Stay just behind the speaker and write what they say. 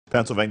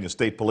Pennsylvania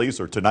State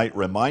Police are tonight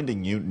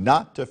reminding you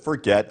not to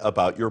forget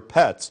about your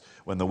pets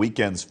when the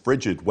weekend's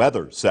frigid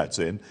weather sets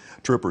in.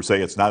 Troopers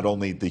say it's not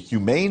only the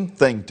humane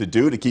thing to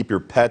do to keep your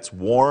pets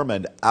warm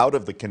and out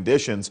of the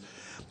conditions,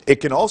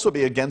 it can also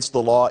be against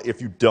the law if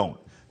you don't.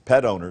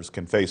 Pet owners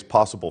can face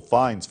possible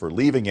fines for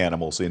leaving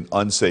animals in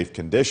unsafe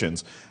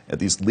conditions. And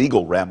these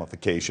legal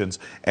ramifications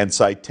and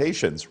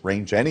citations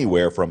range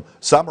anywhere from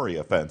summary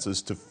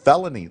offenses to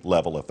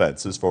felony-level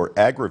offenses for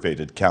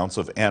aggravated counts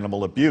of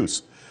animal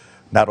abuse.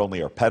 Not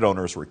only are pet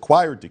owners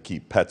required to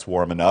keep pets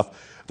warm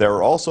enough, there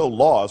are also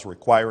laws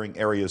requiring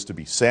areas to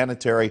be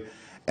sanitary,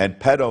 and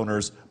pet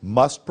owners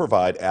must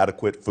provide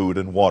adequate food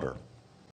and water.